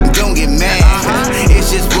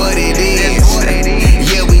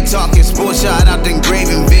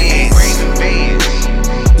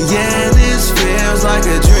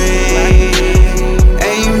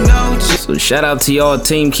Shout out to y'all,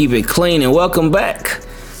 Team Keep It Clean, and welcome back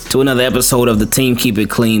to another episode of the Team Keep It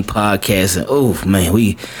Clean podcast. And oh man,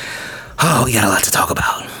 we got a lot to talk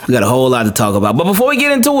about. We got a whole lot to talk about. But before we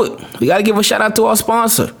get into it, we got to give a shout out to our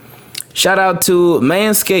sponsor. Shout out to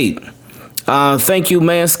Manscaped. Thank you,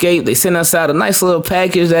 Manscaped. They sent us out a nice little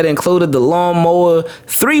package that included the Lawnmower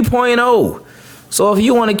 3.0. So if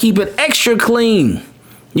you want to keep it extra clean,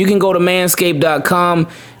 you can go to manscaped.com,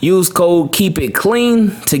 use code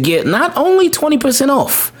KEEPITCLEAN to get not only 20%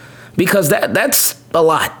 off, because that's a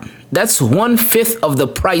lot. That's 1/5 of the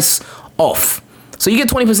price off. So you get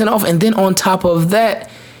 20% off, and then on top of that,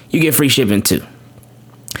 you get free shipping too.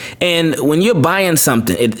 And when you're buying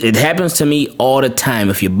something, it happens to me all the time.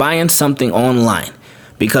 If you're buying something online,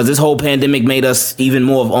 because this whole pandemic made us even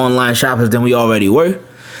more of online shoppers than we already were.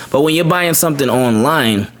 But when you're buying something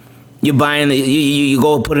online, you're buying it, you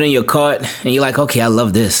go put it in your cart, and you're like, okay, I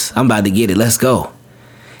love this. I'm about to get it. Let's go.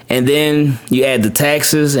 And then you add the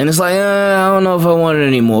taxes, and it's like, I don't know if I want it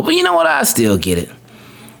anymore. But you know what? I still get it.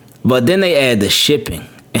 But then they add the shipping,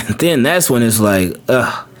 and then that's when it's like,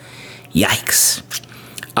 yikes.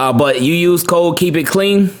 But you use code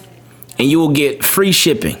KEEPITCLEAN, and you will get free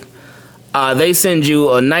shipping. They send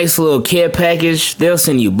you a nice little care package. They'll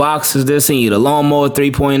send you boxes. They'll send you the Lawnmower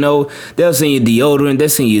 3.0. They'll send you deodorant. They'll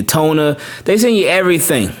send you toner. They send you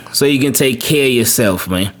everything so you can take care of yourself,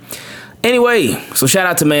 man. Anyway, so shout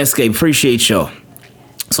out to Manscaped. Appreciate y'all.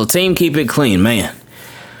 So Team Keep It Clean, man.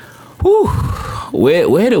 Whew.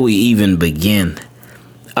 Where do we even begin?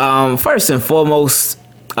 First and foremost,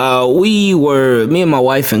 me and my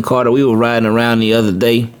wife and Carter, we were riding around the other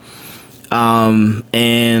day.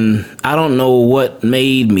 And I don't know what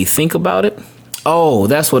made me think about it. Oh,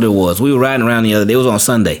 that's what it was. We were riding around the other day. It was on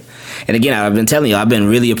Sunday. And again, I've been telling you, I've been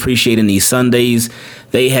really appreciating these Sundays.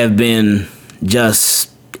 They have been just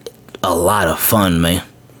a lot of fun, man.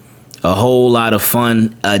 A whole lot of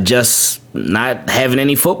fun. Just not having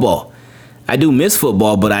any football. I do miss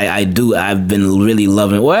football, but I've been really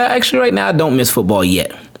loving it. Well, actually right now I don't miss football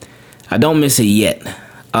yet. I don't miss it yet.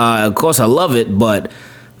 Of course I love it, but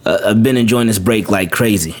I've been enjoying this break like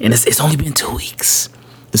crazy. And it's only been 2 weeks.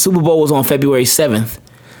 The Super Bowl was on February 7th.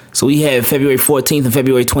 So we had February 14th and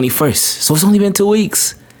February 21st. So it's only been 2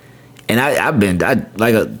 weeks. And I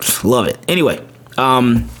love it. Anyway,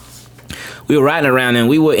 we were riding around and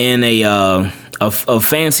we were in a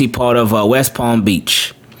fancy part of West Palm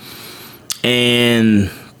Beach. And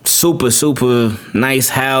super, super nice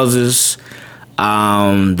houses.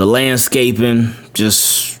 The landscaping,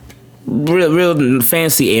 just real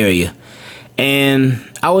fancy area. And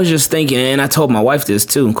I was just thinking, and I told my wife this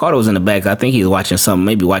too. Carter was in the back. I think he was watching something,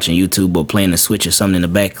 maybe watching YouTube or playing the Switch or something in the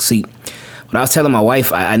back seat. But I was telling my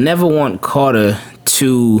wife, I never want Carter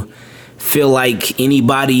to feel like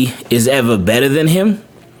anybody is ever better than him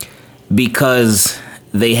because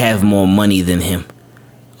they have more money than him,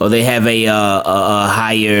 or they have a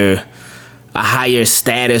higher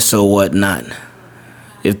status or whatnot.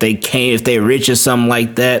 If they're rich or something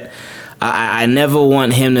like that, I never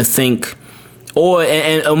want him to think,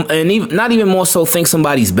 and even, not even more so think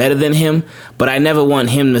somebody's better than him, but I never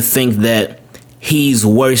want him to think that he's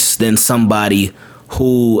worse than somebody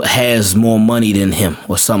who has more money than him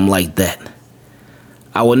or something like that.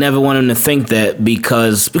 I would never want him to think that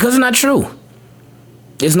because it's not true.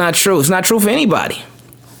 It's not true. It's not true for anybody.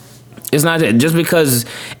 It's not just because.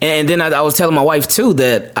 And then I was telling my wife too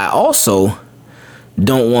that I also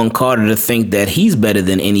don't want Carter to think that he's better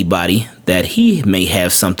than anybody that he may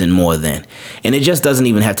have something more than. And it just doesn't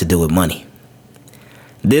even have to do with money.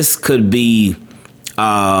 This could be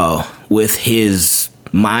with his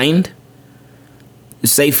mind.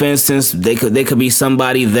 Say, for instance, they could be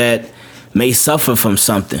somebody that may suffer from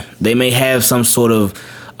something. They may have some sort of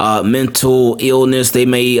mental illness. They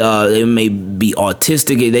may be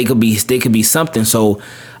autistic. They could be something. So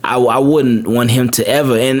I wouldn't want him to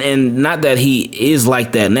ever, and not that he is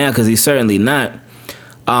like that now, because he's certainly not.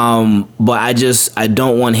 But I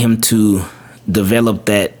don't want him to develop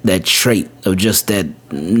that trait of just that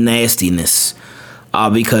nastiness,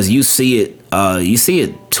 because you see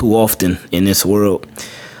it too often in this world.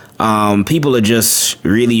 People are just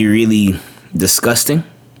really, really disgusting,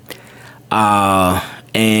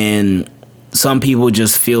 and some people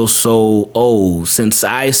just feel so, since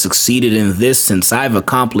I succeeded in this, since I've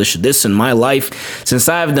accomplished this in my life, since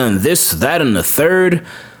I've done this, that, and the third,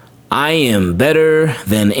 I am better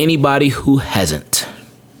than anybody who hasn't.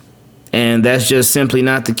 And that's just simply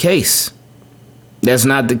not the case. That's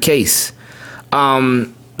not the case.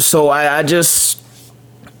 So I just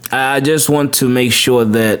want to make sure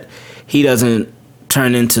that he doesn't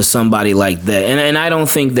turn into somebody like that. And I don't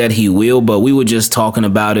think that he will, but we were just talking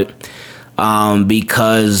about it.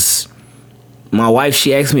 because my wife,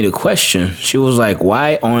 she asked me the question. She was like,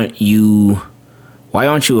 why aren't you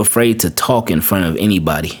afraid to talk in front of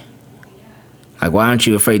anybody? Like, why aren't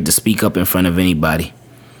you afraid to speak up in front of anybody?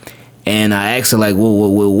 And I asked her, like,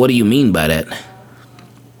 well, what do you mean by that?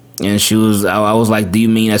 And I was like, do you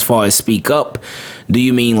mean as far as speak up? Do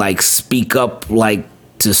you mean like speak up, like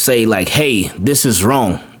to say like, hey, this is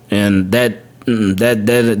wrong and that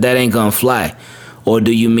ain't gonna fly? Or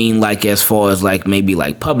do you mean like as far as like maybe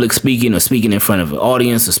like public speaking or speaking in front of an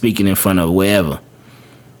audience or speaking in front of wherever?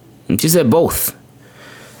 And she said both.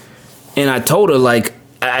 And I told her, like,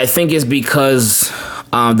 I think it's because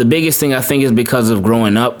the biggest thing I think is because of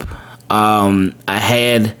growing up. I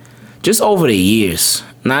had just over the years,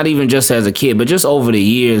 not even just as a kid, but just over the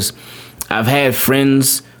years, I've had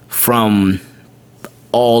friends from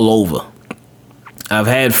all over. I've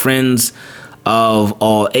had friends of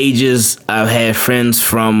all ages. I've had friends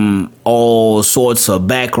from all sorts of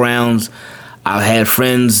backgrounds. I've had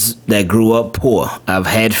friends that grew up poor. I've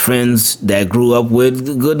had friends that grew up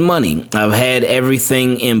with good money. I've had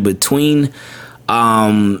everything in between.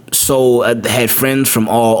 So I had friends from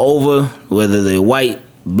all over, whether they're white,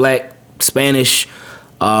 black, Spanish,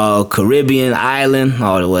 Caribbean, island.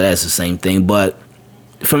 Oh, well, that's the same thing, but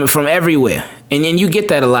from everywhere. And you get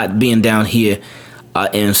that a lot being down here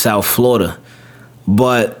in South Florida.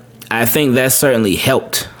 But I think that certainly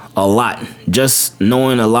helped a lot. Just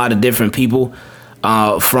knowing a lot of different people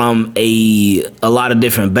from a lot of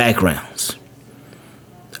different backgrounds.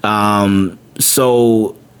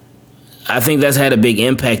 So I think that's had a big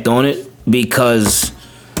impact on it because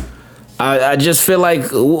I just feel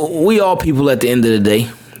like we all people at the end of the day.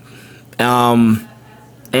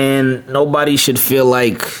 And nobody should feel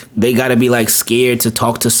like they got to be like scared to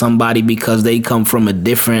talk to somebody because they come from a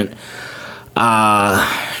different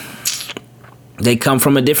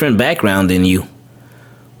background than you,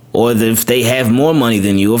 or if they have more money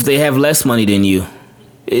than you, if they have less money than you.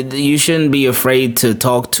 You shouldn't be afraid to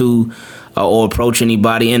talk to or approach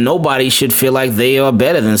anybody, and nobody should feel like they are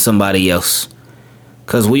better than somebody else,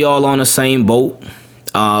 because we all on the same boat.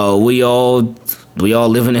 We all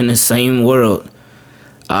living in the same world.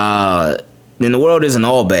 And the world isn't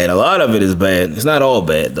all bad. A lot of it is bad. It's not all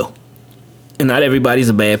bad though. And not everybody's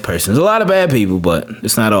a bad person. There's a lot of bad people, but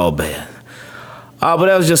it's not all bad. But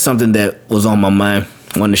that was just something that was on my mind.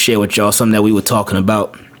 I wanted to share with y'all something that we were talking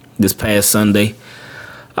about this past Sunday.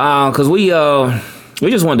 Because we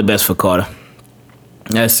just wanted the best for Carter.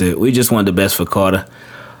 That's it. We just wanted the best for Carter.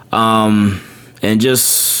 And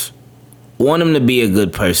just want him to be a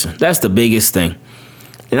good person. That's the biggest thing.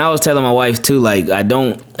 And I was telling my wife too, like, I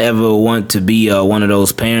don't ever want to be one of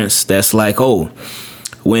those parents that's like, oh,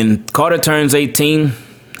 when Carter turns 18,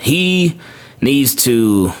 he needs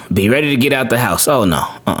to be ready to get out the house. Oh, no.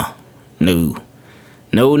 No.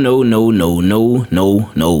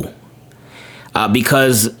 No.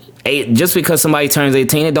 Because just because somebody turns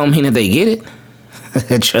 18, it don't mean that they get it.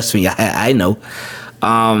 Trust me, I know.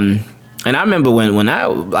 And I remember when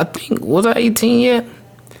I think, was I 18 yet?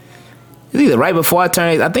 It was either right before I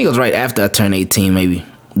turned, I think it was right after I turned 18 maybe.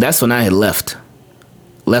 That's when I had left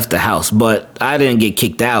the house. But I didn't get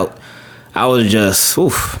kicked out. I was just,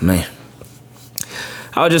 man.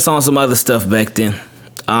 I was just on some other stuff back then.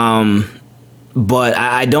 But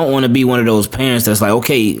I don't want to be one of those parents that's like,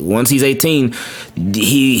 okay, once he's 18,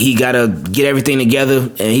 he got to get everything together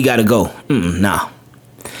and he got to go. Nah.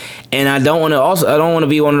 And I don't want to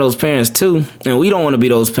be one of those parents too. And we don't want to be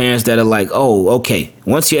those parents that are like, oh, okay,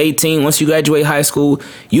 once you're 18, once you graduate high school,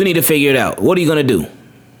 you need to figure it out. What are you going to do?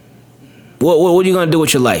 What are you going to do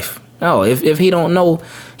with your life? No, if he don't know,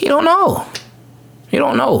 he don't know. He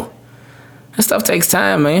don't know. That stuff takes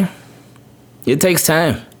time, man. It takes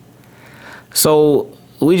time. So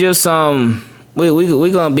we just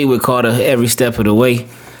we gonna be with Carter every step of the way,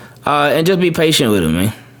 and just be patient with him,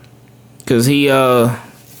 man. Cause he and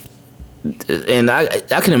I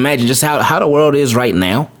can imagine just how the world is right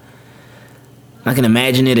now. I can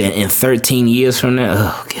imagine it in 13 years from now.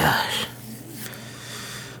 Oh gosh,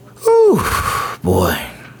 ooh, boy,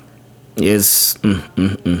 it's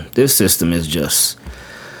this system is just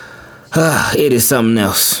it is something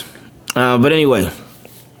else. But anyway.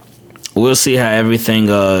 We'll see how everything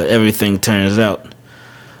turns out.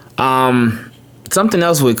 Something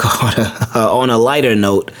else we caught on a lighter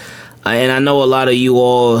note, and I know a lot of you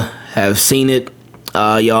all have seen it.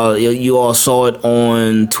 You all saw it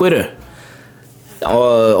on Twitter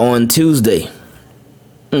on Tuesday.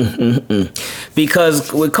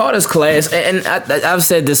 Because with Carter's class, and I've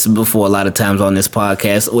said this before a lot of times on this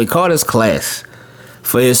podcast, with Carter's class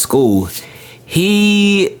for his school,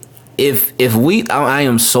 he if we, I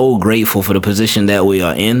am so grateful for the position that we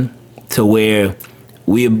are in, to where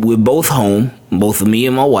we're both home, both of me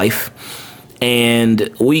and my wife, and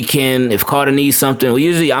we can, if Carter needs something, well,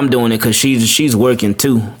 usually I'm doing it because she's working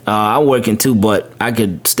too. I'm working too, but I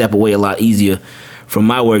could step away a lot easier from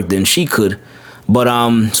my work than she could. But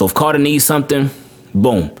so if Carter needs something,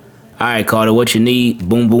 boom. All right, Carter, what you need?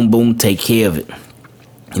 Boom, boom, boom. Take care of it.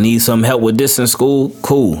 You need some help with this in school?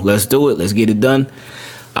 Cool. Let's do it. Let's get it done.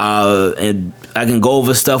 And I can go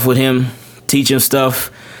over stuff with him, teach him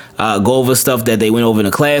stuff, go over stuff that they went over in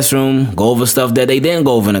the classroom, go over stuff that they didn't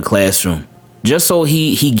go over in the classroom, just so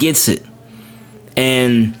he gets it.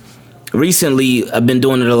 And recently, I've been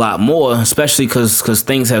doing it a lot more, especially because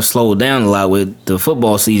things have slowed down a lot with the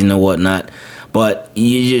football season and whatnot. But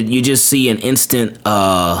you just see an instant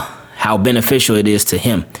how beneficial it is to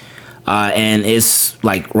him. And it's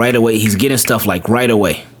like right away, he's getting stuff like right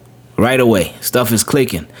away. Stuff is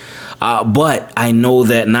clicking. But I know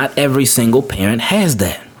that not every single parent has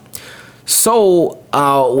that. So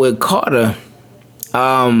with Carter,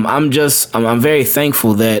 I'm very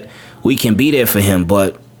thankful that we can be there for him,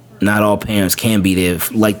 but not all parents can be there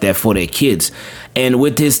like that for their kids. And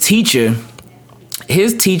with his teacher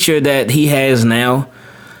that he has now,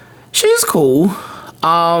 she's cool.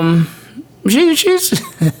 She's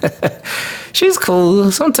she's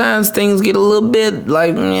cool. Sometimes things get a little bit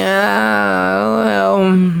like,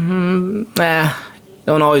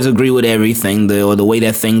 don't always agree with everything or the way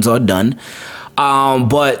that things are done.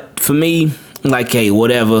 But for me, like, hey,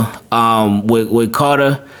 whatever. With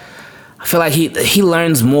Carter, I feel like he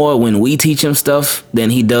learns more when we teach him stuff than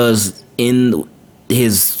he does in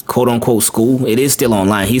his quote unquote school. It is still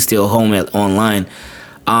online. He's still home online.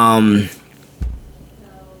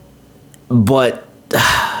 But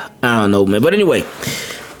I don't know, man. But anyway,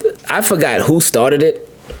 I forgot who started it,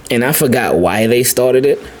 and I forgot why they started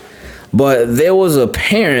it. But there was a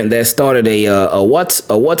parent that started a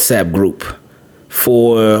WhatsApp group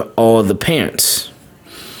for all the parents.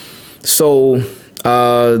 So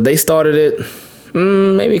they started it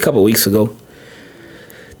maybe a couple weeks ago.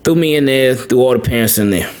 Threw me in there, threw all the parents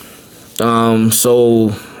in there.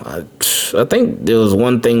 So I think there was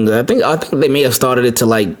one thing. I think they may have started it to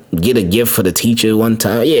like get a gift for the teacher one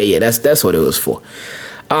time. Yeah, that's what it was for.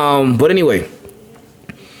 But anyway,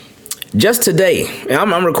 just today, and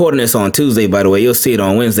I'm recording this on Tuesday, by the way. You'll see it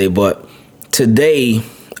on Wednesday, but today,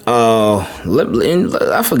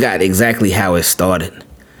 I forgot exactly how it started,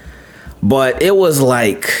 but it was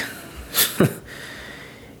like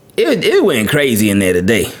it went crazy in there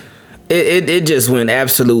today. It just went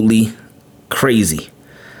absolutely crazy.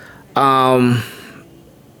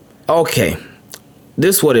 Okay,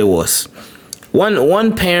 this is what it was.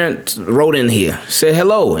 One parent wrote in here, said,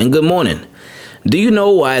 "Hello and good morning. Do you know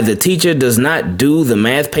why the teacher does not do the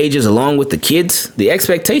math pages along with the kids? The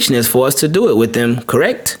expectation is for us to do it with them,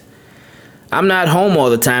 correct? I'm not home all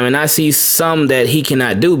the time, and I see some that he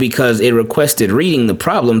cannot do because it requested reading the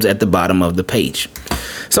problems at the bottom of the page."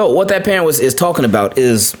 So what that parent is talking about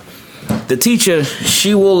is the teacher,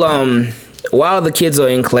 she will, while the kids are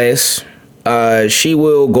in class, she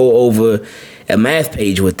will go over a math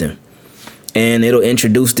page with them. And it'll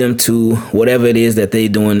introduce them to whatever it is that they're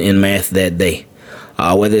doing in math that day.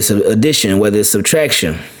 Whether it's addition, whether it's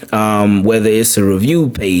subtraction, whether it's a review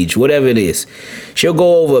page, whatever it is. She'll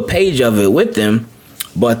go over a page of it with them,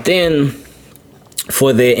 but then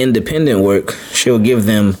for their independent work, she'll give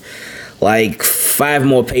them like 5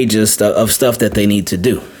 more pages of stuff that they need to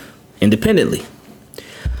do independently.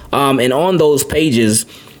 And on those pages,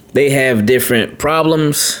 they have different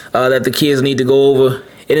problems that the kids need to go over,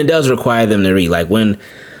 and it does require them to read. Like when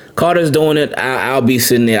Carter's doing it, I'll be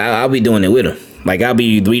sitting there, I'll be doing it with him. Like I'll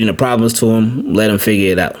be reading the problems to him, let him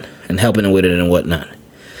figure it out, and helping him with it and whatnot.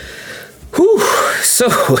 Whew. So,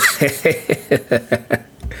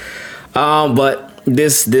 but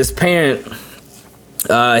this parent,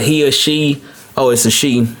 he or she, it's a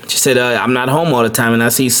she. She said, I'm not home all the time, and I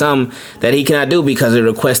see some that he cannot do because it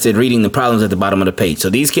requested reading the problems at the bottom of the page. So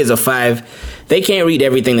these kids are 5. They can't read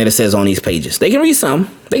everything that it says on these pages. They can read some.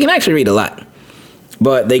 They can actually read a lot,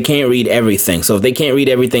 but they can't read everything. So if they can't read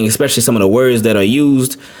everything, especially some of the words that are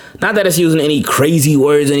used, not that it's using any crazy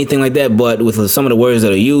words or anything like that, but with some of the words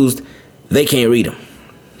that are used, they can't read them.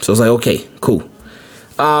 So it's like, okay, cool.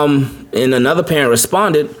 And another parent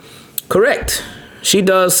responded, correct. She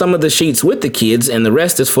does some of the sheets with the kids, and the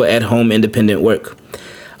rest is for at-home independent work.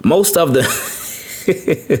 Most of the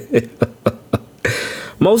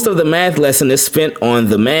math lesson is spent on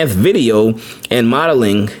the math video and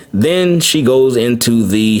modeling. Then she goes into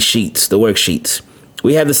the sheets, the worksheets.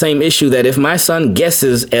 We have the same issue that if my son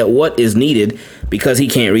guesses at what is needed, because he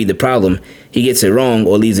can't read the problem, he gets it wrong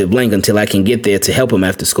or leaves it blank until I can get there to help him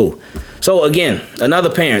after school. So again,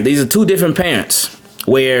 another parent. These are two different parents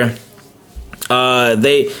where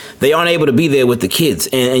they aren't able to be there with the kids.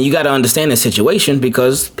 And you got to understand the situation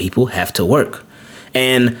because people have to work.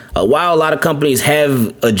 And while a lot of companies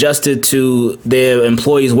have adjusted to their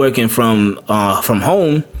employees working from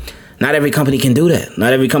home, not every company can do that.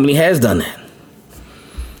 Not every company has done that.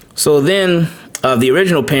 So then the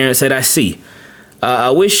original parent said, I see.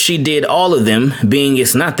 I wish she did all of them, being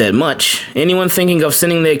it's not that much. Anyone thinking of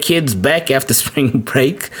sending their kids back after spring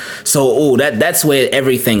break? So, that's where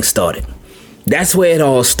everything started. That's where it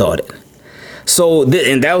all started. So,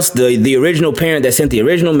 and that was the original parent that sent the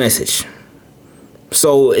original message.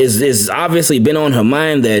 So it's obviously been on her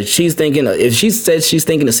mind that she's thinking, if she says she's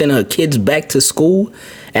thinking of sending her kids back to school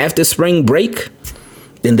after spring break,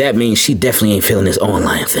 then that means she definitely ain't feeling this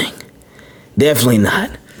online thing. Definitely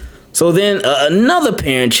not. So then another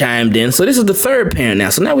parent chimed in. So this is the third parent now.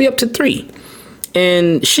 So now we up to 3.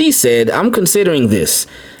 And she said, I'm considering this.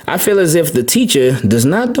 I feel as if the teacher does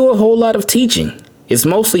not do a whole lot of teaching. It's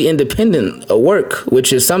mostly independent work,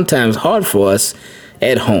 which is sometimes hard for us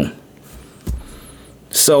at home.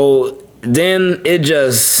 So then it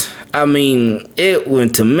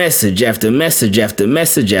went to message after message after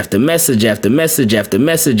message after message after message after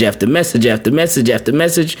message after message after message after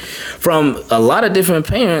message from a lot of different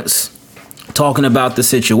parents talking about the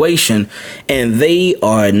situation, and they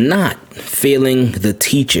are not feeling the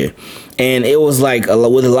teacher. And it was like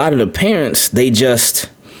with a lot of the parents,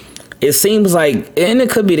 it seems like, and it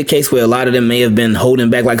could be the case where a lot of them may have been holding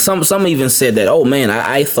back. Like some even said that, oh man,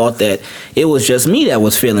 I thought that it was just me that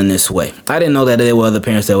was feeling this way. I didn't know that there were other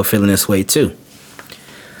parents that were feeling this way too.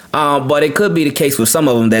 But it could be the case with some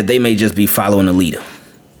of them that they may just be following the leader.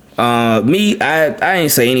 I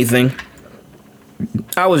ain't say anything.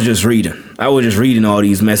 I was just reading. All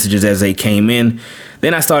these messages as they came in.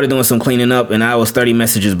 Then I started doing some cleaning up and I was 30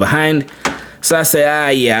 messages behind. So I said,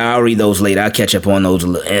 I'll read those later. I'll catch up on those a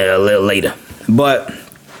little later. But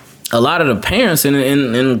a lot of the parents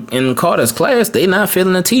in Carter's class, they not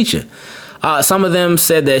feeling the teacher. Some of them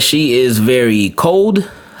said that she is very cold.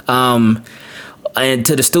 And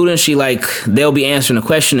to the students, they'll be answering a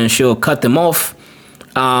question and she'll cut them off.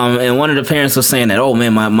 And one of the parents was saying that, oh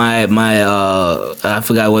man, my I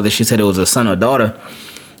forgot whether she said it was a son or daughter.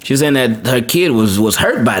 She was saying that her kid was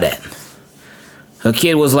hurt by that. Her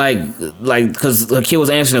kid was because her kid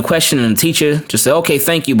was answering a question and the teacher just said, okay,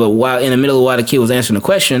 thank you. But while the kid was answering the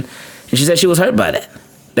question, and she said she was hurt by that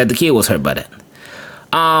the kid was hurt by that.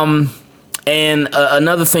 And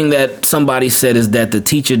another thing that somebody said is that the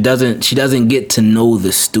teacher doesn't get to know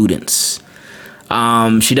the students.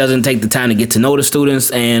 She doesn't take the time to get to know the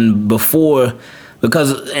students. And let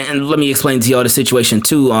me explain to y'all the situation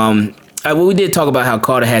too. We did talk about how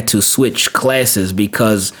Carter had to switch classes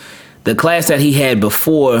because the class that he had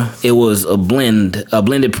before, it was a blended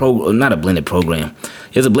program, not a blended program.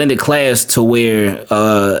 It was a blended class to where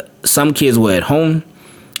some kids were at home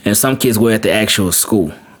and some kids were at the actual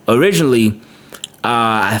school. Originally,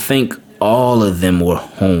 I think all of them were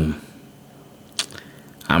home.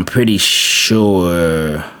 I'm pretty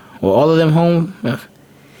sure. Were all of them home?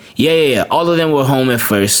 Yeah. All of them were home at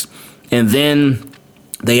first. And then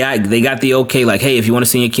they got the okay, like, hey, if you want to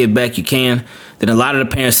send your kid back, you can. Then a lot of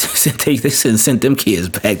the parents sent them kids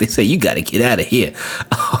back. They said, you got to get out of here.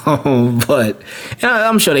 But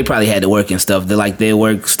I'm sure they probably had to work and stuff. Their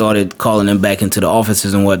work started calling them back into the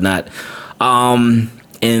offices and whatnot. But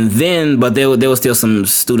there were still some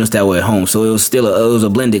students that were at home. So it was a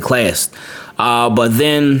blended class. But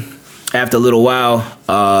then after a little while,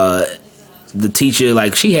 the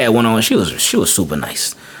teacher, she had one on. She was super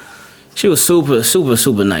nice. She was super, super,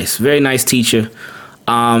 super nice. Very nice teacher.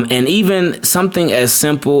 And even something as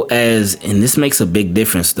simple as, and this makes a big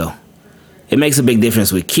difference though. It makes a big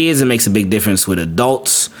difference with kids. It makes a big difference with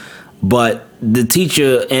adults. But the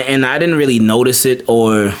teacher, and I didn't really notice it,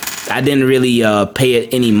 or I didn't really pay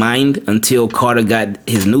it any mind until Carter got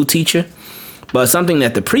his new teacher. But something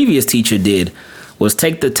that the previous teacher did was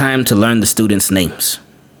take the time to learn the students' names.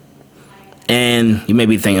 And you may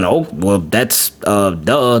be thinking, oh, well, that's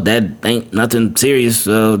that ain't nothing serious.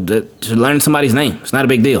 To learn somebody's name, it's not a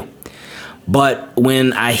big deal. But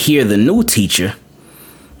when I hear the new teacher,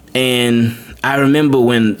 and I remember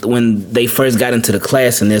when they first got into the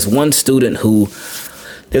class, and there's a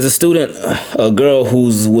girl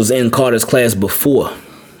who was in Carter's class before,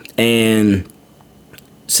 and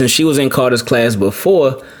since she was in Carter's class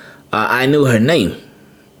before, I knew her name,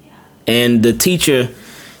 and the teacher.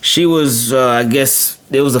 She was, I guess,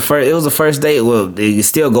 it was the first day. Well, it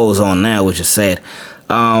still goes on now, which is sad.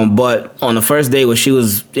 But on the first day when she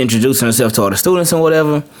was introducing herself to all the students and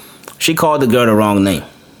whatever, she called the girl the wrong name.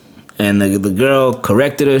 And the girl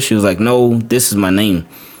corrected her. She was like, no, this is my name.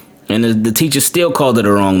 And the teacher still called her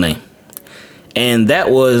the wrong name. And that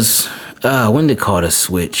was, when did Carter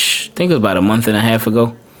switch? I think it was about a month and a half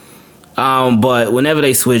ago. But whenever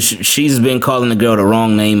they switched, she's been calling the girl the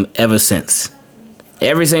wrong name ever since.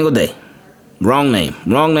 Every single day. Wrong name.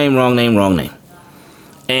 Wrong name, wrong name, wrong name.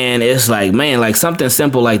 And it's like, man, like something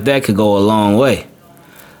simple like that could go a long way.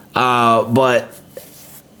 But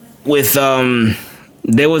with,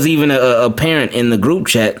 there was even a parent in the group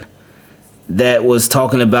chat that was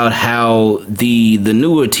talking about how the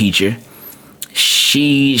newer teacher,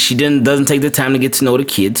 she doesn't take the time to get to know the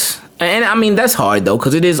kids. And I mean, that's hard though,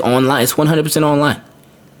 because it is online. It's 100% online.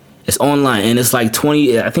 It's online, and it's like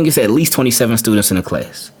 20, I think it's at least 27 students in the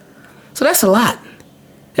class. So that's a lot.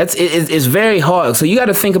 It's very hard. So you got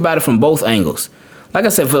to think about it from both angles. Like I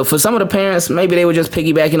said, for some of the parents, maybe they were just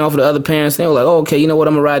piggybacking off of the other parents. They were like, oh, okay, you know what?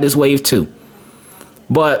 I'm going to ride this wave too.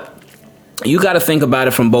 But you got to think about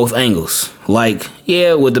it from both angles. Like,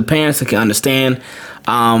 yeah, with the parents that can understand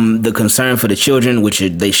the concern for the children, which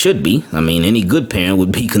they should be. I mean, any good parent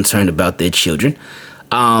would be concerned about their children.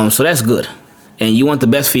 So that's good. And you want the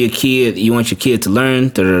best for your kid. You want your kid to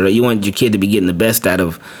learn. You want your kid to be getting the best out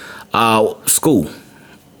of school.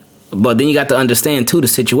 But then you got to understand, too, the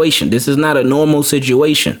situation. This is not a normal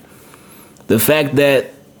situation. The fact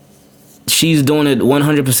that she's doing it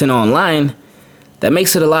 100% online, that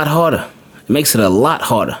makes it a lot harder. It makes it a lot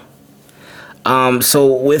harder.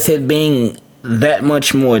 So with it being that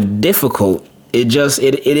much more difficult,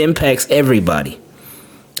 it impacts everybody.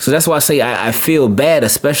 So that's why I say I feel bad,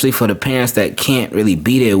 especially for the parents that can't really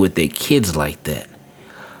be there with their kids like that.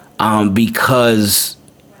 Because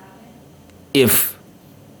if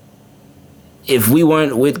we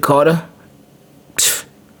weren't with Carter,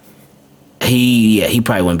 he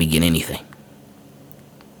probably wouldn't be getting anything.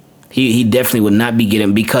 He definitely would not be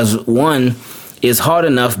getting, because one, it's hard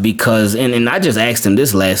enough because, and I just asked him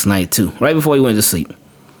this last night too, right before he went to sleep.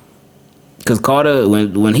 Because Carter,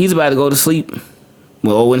 when he's about to go to sleep,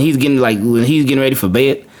 or when he's getting ready for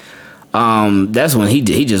bed, that's when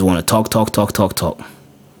he just want to talk.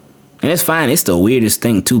 And it's fine. It's the weirdest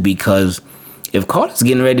thing too, because if Carter's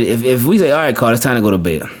getting ready, if we say, all right, Carter, it's time to go to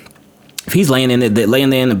bed. If he's laying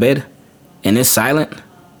there in the bed and it's silent,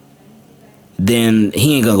 then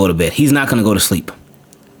he ain't gonna go to bed. He's not gonna go to sleep.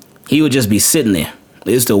 He would just be sitting there.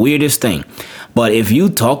 It's the weirdest thing. But if you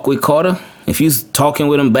talk with Carter, if you're talking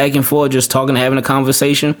with him back and forth, just talking, having a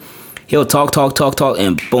conversation, he'll talk,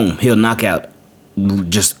 and boom, he'll knock out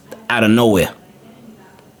just out of nowhere.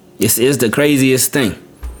 It's the craziest thing.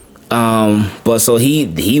 But so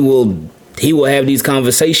he will have these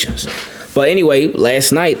conversations. But anyway,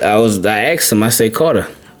 last night I asked him, I said, Carter,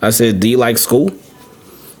 I said, do you like school?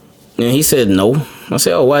 And he said, no. I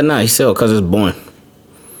said, oh, why not? He said, oh, because it's boring.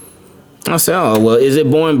 I said, oh, well, is it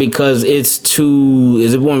boring because it's too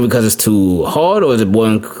hard, or is it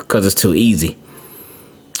boring because it's too easy?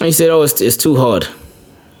 And he said, oh, it's too hard.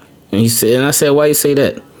 And I said, why you say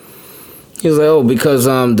that? He was like, oh, because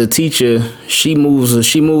the teacher, she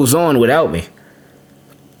moves on without me.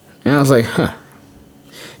 And I was like, huh.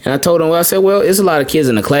 And I told him, well, I said, well, it's a lot of kids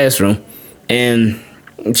in the classroom, and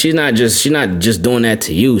she's not just doing that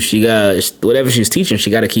to you. She got whatever she's teaching,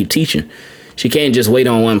 she got to keep teaching. She can't just wait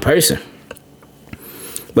on one person.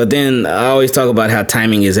 But then I always talk about how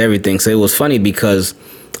timing is everything. So it was funny because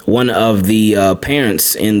one of the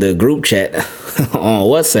parents in the group chat on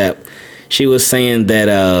WhatsApp, she was saying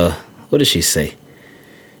that, what did she say?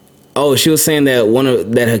 Oh, she was saying that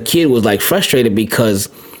that her kid was like frustrated because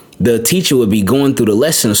the teacher would be going through the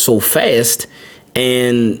lessons so fast,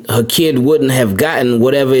 and her kid wouldn't have gotten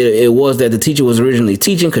whatever it was that the teacher was originally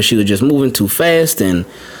teaching because she was just moving too fast. And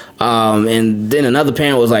then another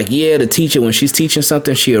parent was like, yeah, the teacher, when she's teaching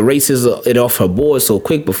something, she erases it off her board so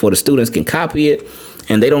quick before the students can copy it,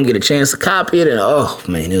 and they don't get a chance to copy it. And oh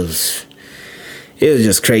man, it was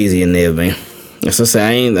just crazy in there, man. As I say,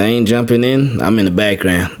 I ain't jumping in. I'm in the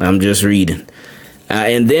background. I'm just reading.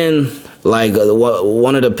 And then like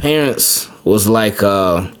one of the parents was like,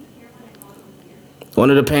 what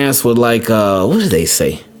did they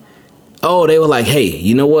say? Oh, they were like, hey,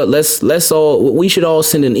 you know what? We should all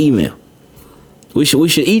send an email. We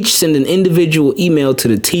should each send an individual email to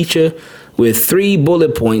the teacher with 3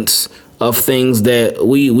 bullet points of things that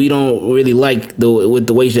we don't really like with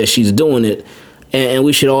the way that she's doing it. And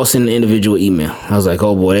we should all send an individual email. I was like,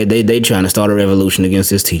 oh boy, they trying to start a revolution against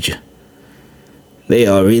this teacher. They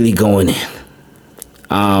are really going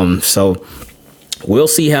in. So we'll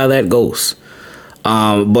see how that goes.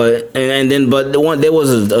 But there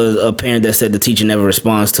was a parent that said the teacher never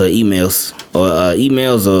responds to emails or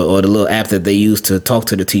the little app that they use to talk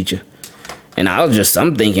to the teacher. And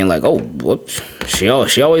I'm thinking like, oh, what? She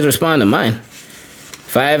always responds to mine.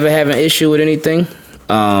 If I ever have an issue with anything,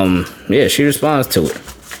 she responds to it.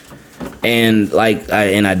 And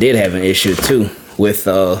I did have an issue too with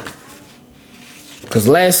because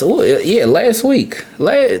last week,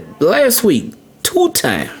 2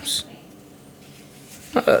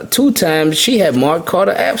 times she had marked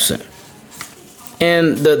Carter absent.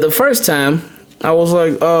 And the first time I was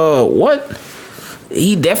like, what?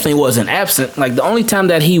 He definitely wasn't absent. Like the only time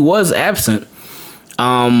that he was absent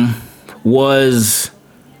was,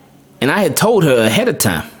 and I had told her ahead of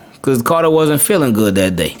time because Carter wasn't feeling good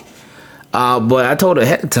that day. But I told her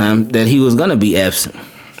ahead of time that he was gonna be absent.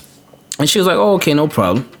 And she was like, oh, okay, no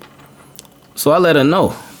problem. So I let her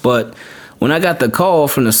know. But when I got the call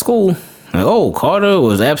from the school, like, oh, Carter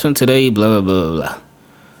was absent today, blah, blah, blah, blah.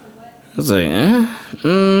 I was like,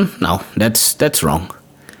 no, that's wrong.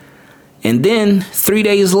 And then 3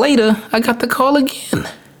 days later, I got the call again.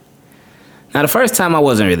 Now, the first time I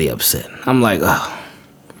wasn't really upset. I'm like,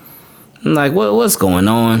 what's going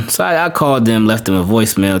on? So I called them, left them a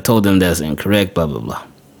voicemail, told them that's incorrect, blah, blah, blah.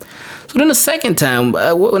 So then the second time,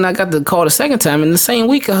 when I got the call the second time, in the same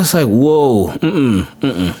week, I was like, whoa,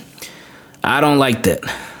 I don't like that.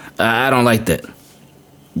 I don't like that.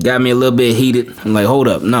 Got me a little bit heated. I'm like, hold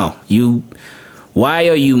up, no. Why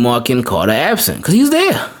are you marking Carter absent? Because he's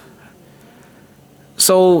there.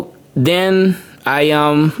 So then I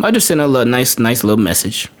just sent her a nice little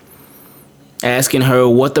message asking her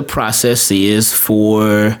what the process is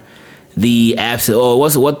for the absent, or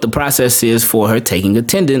what the process is for her taking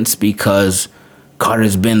attendance, because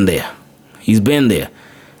Carter's been there. He's been there.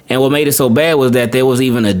 And what made it so bad was that there was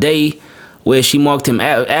even a day where she marked him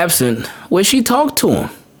absent where she talked to him.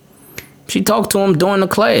 She talked to him during the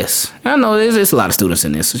class. I know there's a lot of students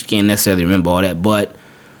in this, so she can't necessarily remember all that, but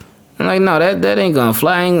I'm like, no, that ain't gonna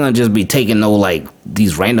fly. I ain't gonna just be taking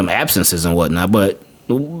these random absences and whatnot. But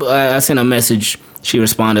I sent a message. She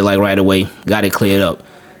responded right away, got it cleared up.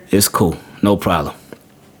 It's cool, no problem.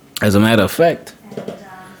 As a matter of fact,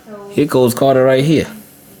 here goes Carter right here.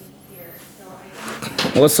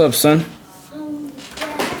 What's up, son?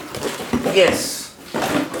 Yes.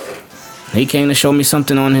 He came to show me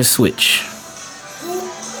something on his Switch.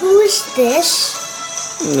 Who is this?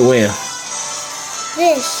 Where?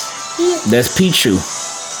 This. That's Pichu.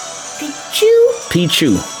 Pichu?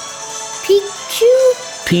 Pichu. Pichu?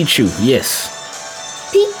 Pichu, yes.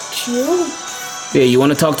 Pichu? Yeah, you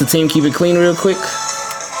want to talk to Team Keep It Clean real quick?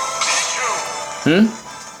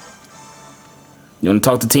 You want to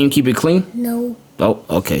talk to Team Keep It Clean? No. Oh,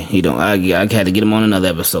 okay. He don't. I had to get him on another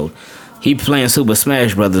episode. He playing Super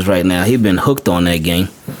Smash Brothers right now. He been hooked on that game,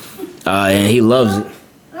 and he loves it.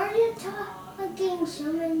 Are you talking to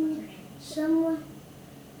someone?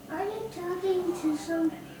 Are you talking to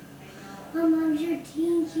some of your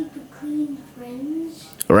Team Keep It Clean friends?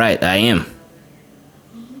 Right, I am.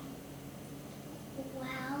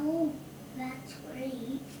 Wow, that's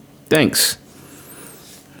great. Thanks.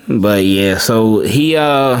 But yeah, so he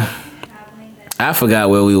I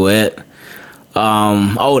forgot where we were at.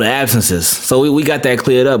 The absences. So we got that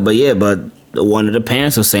cleared up. But yeah, but one of the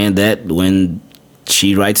parents was saying that when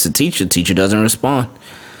she writes the teacher doesn't respond.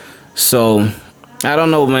 So I don't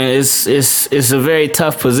know, man. It's a very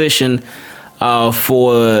tough position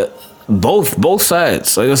for both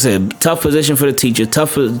sides. Like I said, tough position for the teacher,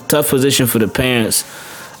 tough position for the parents.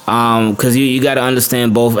 Because you got to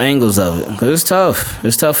understand both angles of it. Because it's tough.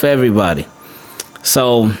 It's tough for everybody.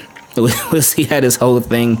 So we'll see how this whole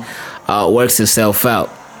thing works itself out.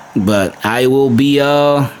 But I'll be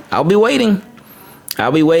waiting.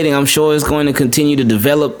 I'll be waiting. I'm sure it's going to continue to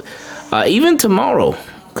develop even tomorrow.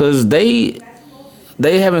 Because they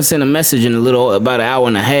haven't sent a message in about an hour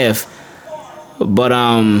and a half. But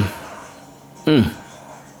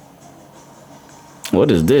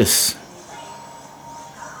what is this?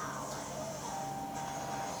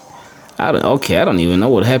 I don't even know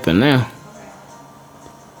what happened now.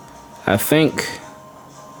 I think.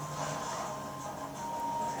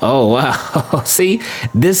 Oh, wow. See,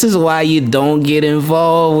 this is why you don't get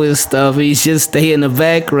involved with stuff. You just stay in the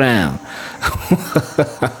background.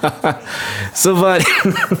 Somebody.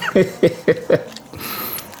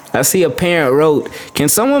 I see a parent wrote, "Can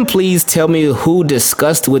someone please tell me who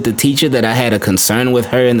discussed with the teacher that I had a concern with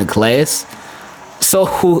her in the class?" So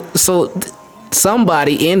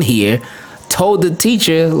somebody in here told the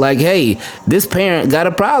teacher, like, hey, this parent got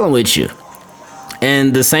a problem with you.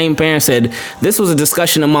 And the same parent said, this was a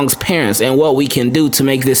discussion amongst parents and what we can do to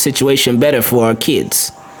make this situation better for our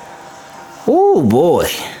kids. Oh boy.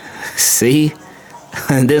 See?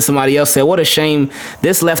 And then somebody else said, what a shame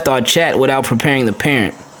this left our chat without preparing the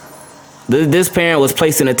parent. This parent was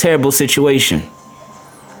placed in a terrible situation.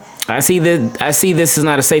 I see this is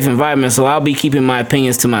not a safe environment, so I'll be keeping my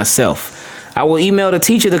opinions to myself. I will email the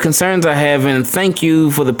teacher the concerns I have and thank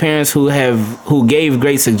you for the parents who gave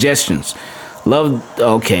great suggestions.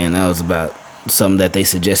 Okay, and that was about something that they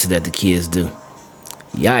suggested that the kids do.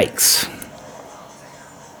 Yikes.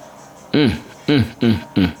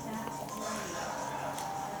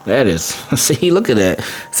 That is, see, look at that.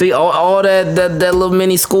 See, all that little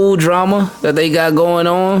mini school drama that they got going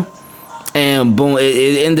on. And boom,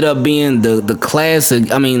 it ended up being the parents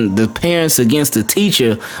against the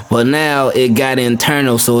teacher, but now it got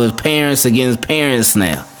internal, so it's parents against parents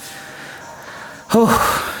now.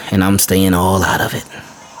 Oh, and I'm staying all out of it.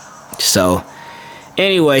 So,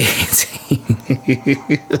 anyway,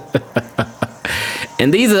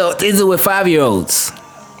 and these are with 5-year-olds.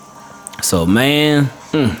 So, man,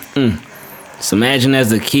 just imagine as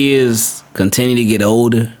the kids continue to get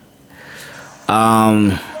older,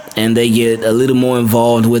 and they get a little more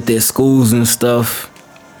involved with their schools and stuff.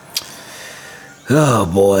 Oh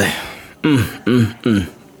boy.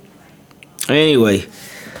 Anyway.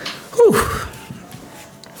 Whew.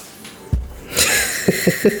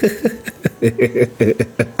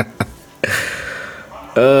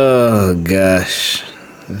 Oh gosh.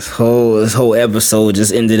 This whole episode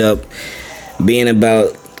just ended up being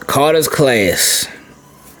about Carter's class.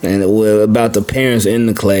 And about the parents in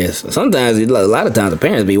the class. Sometimes, a lot of times, the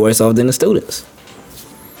parents be worse off than the students.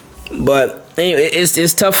 But anyway,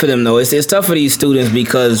 it's tough for them though. It's tough for these students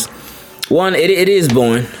because, one, it is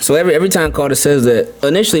boring. So every time Carter says that,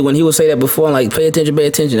 initially when he would say that before, like pay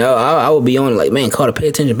attention, I would be on like, man, Carter, pay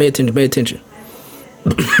attention.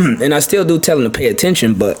 And I still do tell him to pay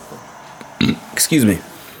attention, but excuse me.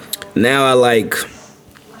 Now I like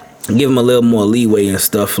give him a little more leeway and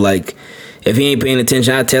stuff like. If he ain't paying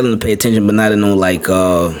attention, I tell him to pay attention, but not in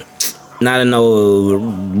no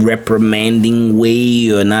reprimanding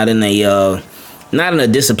way or not in a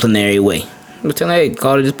disciplinary way. I'm telling him, hey,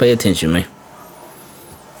 Carter, just pay attention, man.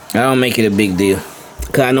 I don't make it a big deal,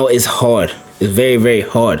 cause I know it's hard. It's very, very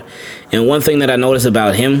hard. And one thing that I notice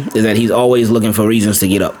about him is that he's always looking for reasons to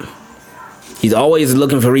get up. He's always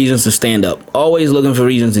looking for reasons to stand up. Always looking for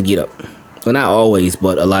reasons to get up. Well, not always,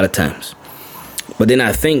 but a lot of times. But then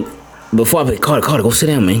I think. Before I play, Carter, go sit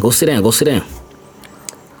down, man. Go sit down.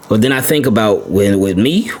 But then I think about with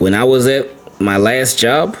me, when I was at my last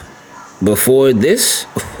job, before this,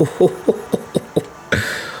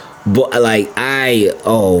 but like I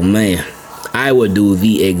would do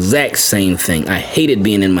the exact same thing. I hated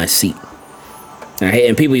being in my seat.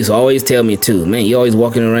 And people used to always tell me too, man, you always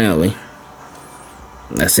walking around, man.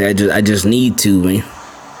 I said, I just need to, man.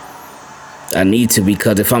 I need to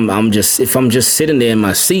because if I'm just sitting there in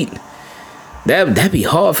my seat. That'd be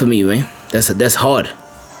hard for me, man. That's hard.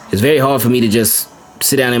 It's very hard for me to just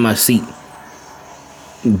sit down in my seat.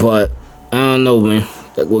 But I don't know, man.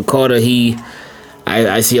 Like with Carter,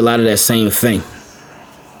 I see a lot of that same thing.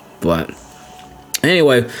 But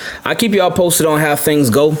anyway, I'll keep y'all posted on how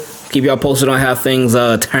things go. Keep y'all posted on how things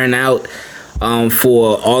turn out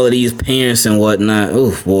for all of these parents and whatnot.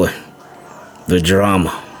 Oh boy, the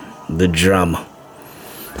drama. But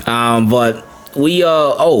we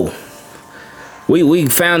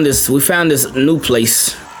found this new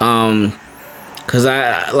place. Cause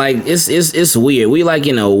it's weird. We like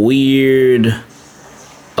in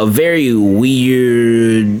a very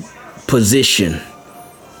weird position.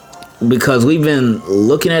 Because we've been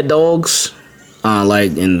looking at dogs,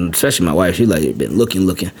 and especially my wife, she like been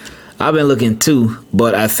looking. I've been looking too,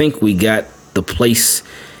 but I think we got the place.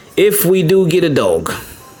 If we do get a dog,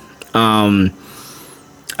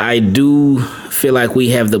 I do feel like we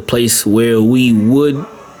have the place where we would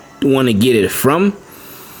want to get it from.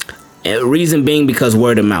 Reason being because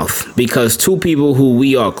word of mouth. Because two people who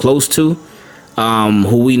we are close to,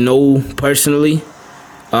 who we know personally,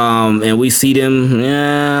 and we see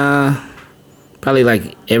them, probably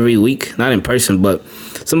like every week, not in person, but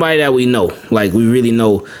somebody that we know, like we really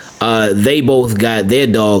know, they both got their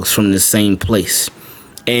dogs from the same place.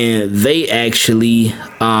 And they actually,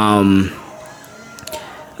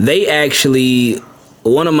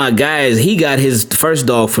 one of my guys, he got his first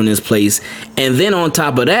dog from this place. And then on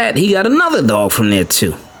top of that, he got another dog from there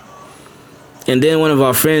too. And then one of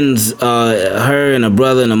our friends, her and a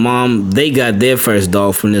brother and a mom, they got their first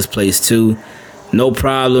dog from this place too. No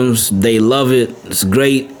problems. They love it. It's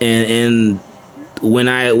great. And when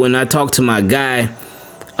I talked to my guy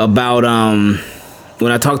about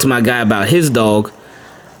his dog,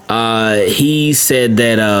 he said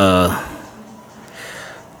that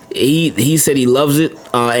he said he loves it,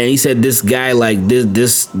 and he said this guy, like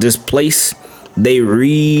this place, they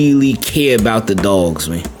really care about the dogs,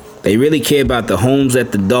 man. They really care about the homes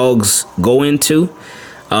that the dogs go into.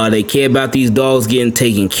 They care about these dogs getting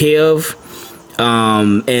taken care of.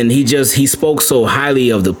 And he spoke so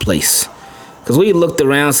highly of the place. Because we looked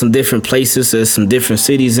around some different places, some different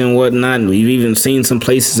cities and whatnot. And we've even seen some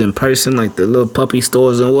places in person, like the little puppy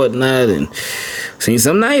stores and whatnot. And seen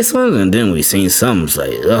some nice ones. And then we seen some. It's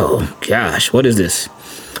like, oh, gosh, what is this?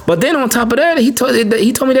 But then on top of that, he told me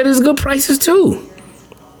that it's good prices, too.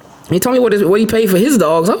 He told me what he paid for his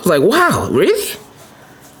dogs. I was like, wow, really?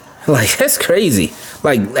 Like, that's crazy.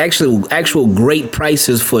 Like, actual great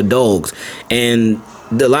prices for dogs. And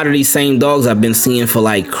a lot of these same dogs I've been seeing for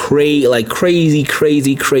crazy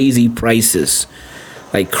prices.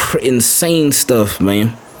 Like, insane stuff,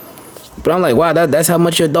 man. But I'm like, wow, that's how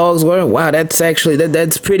much your dogs were? Wow, that's actually,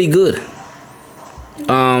 that's pretty good.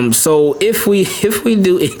 So if we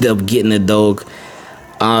do end up getting a dog,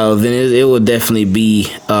 then it will definitely be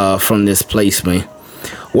from this place, man.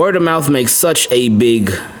 Word of mouth makes such a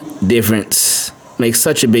big difference.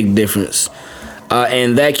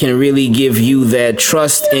 And that can really give you that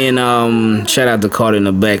trust in shout out to Carter in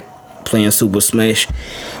the back playing Super Smash.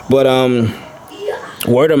 But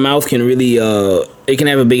word of mouth can really it can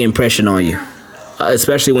have a big impression on you.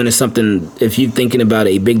 Especially when it's something, if you're thinking about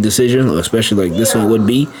a big decision, or especially like this one would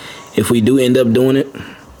be, if we do end up doing it.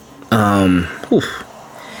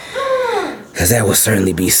 Because that would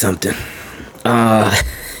certainly be something.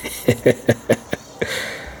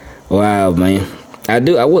 Wow, man. I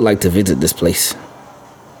would like to visit this place.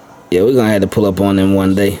 Yeah, we're going to have to pull up on them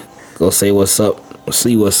one day. Go say what's up.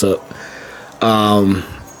 See what's up.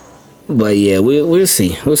 But yeah, we'll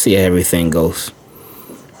see. We'll see how everything goes.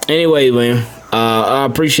 Anyway, man. I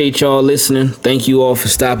appreciate y'all listening. Thank you all for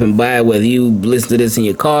stopping by. Whether you listen to this in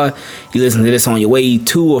your car, you listen to this on your way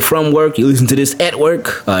to or from work, you listen to this at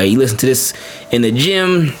work, you listen to this in the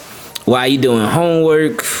gym, while you doing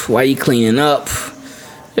homework, while you cleaning up.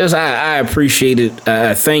 Just I appreciate it.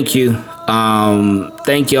 Thank you.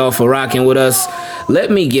 Thank y'all for rocking with us.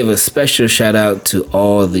 Let me give a special shout out to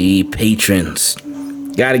all the patrons.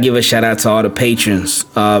 Gotta give a shout out to all the patrons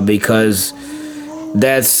because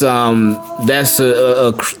that's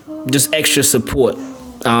just extra support.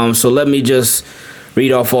 So let me just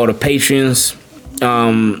read off all the patrons.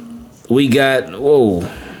 We got, whoa,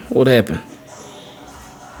 what happened?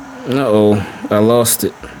 Uh-oh, I lost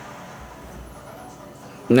it.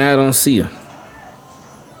 Now I don't see her.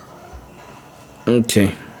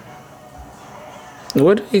 Okay.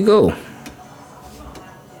 Where did he go?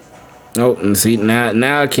 Oh, and see,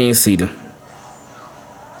 now I can't see them.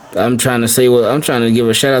 I'm trying to give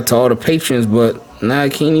a shout out to all the patrons, but now I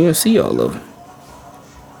can't even see all of them.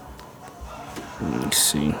 Let's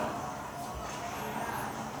see.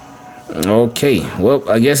 Okay, well,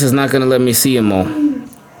 I guess it's not gonna let me see them all.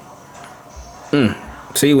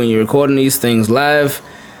 See, when you're recording these things live,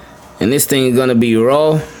 and this thing is gonna be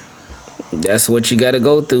raw, that's what you gotta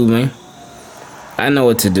go through, man. I know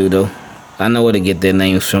what to do, though. I know where to get their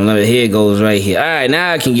names from. Here it goes right here. All right,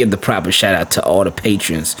 now I can give the proper shout out to all the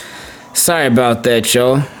patrons. Sorry about that,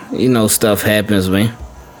 y'all. You know, stuff happens, man.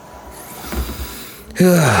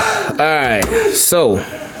 All right, so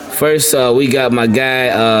first we got my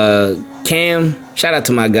guy Cam. Shout out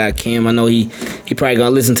to my guy Cam. I know he probably gonna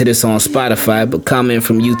listen to this on Spotify, but comment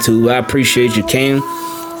from YouTube. I appreciate you, Cam.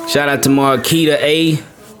 Shout out to Marquita A.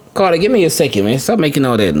 Carter, give me a second, man. Stop making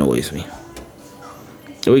all that noise, man.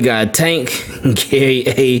 We got Tank, Gary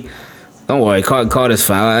A. Don't worry, Carter's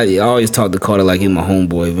fine. I always talk to Carter like he's my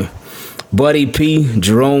homeboy, man. Buddy P,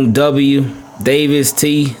 Jerome W, Davis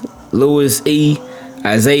T, Lewis E,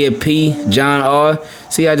 Isaiah P, John R.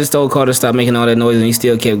 See, I just told Carter to stop making all that noise and he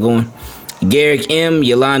still kept going. Garrick M,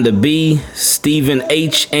 Yolanda B, Stephen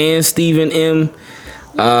H and Stephen M,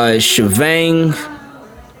 Shavang,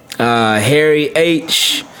 Harry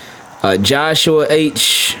H, Joshua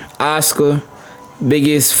H, Oscar,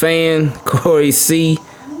 Biggest Fan, Corey C,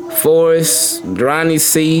 Forrest, Ronnie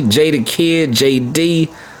C, Jada Kid,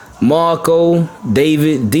 JD, Marco,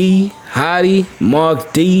 David D, Hottie,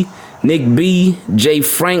 Mark D, Nick B, J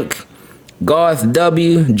Frank, Garth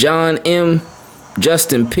W, John M,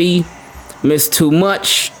 Justin P, Miss Too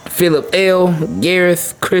Much, Philip L,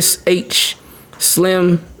 Gareth, Chris H,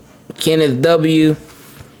 Slim, Kenneth W,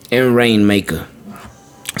 and Rainmaker.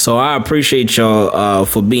 So I appreciate y'all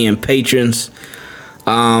for being patrons.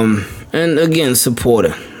 And again,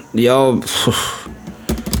 supporter. y'all,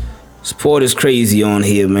 support is crazy on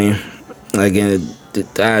here, man. Like,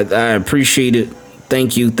 I appreciate it.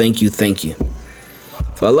 Thank you.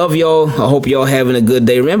 So I love y'all. I hope y'all having a good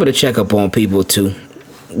day. Remember to check up on people too.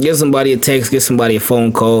 Give somebody a text, give somebody a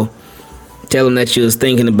phone call. Tell them that you was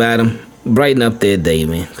thinking about them. Brighten up their day,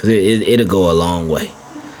 man, because it'll go a long way.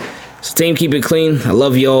 So team, keep it clean. I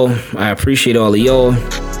love y'all. I appreciate all of y'all.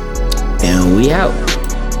 And we out.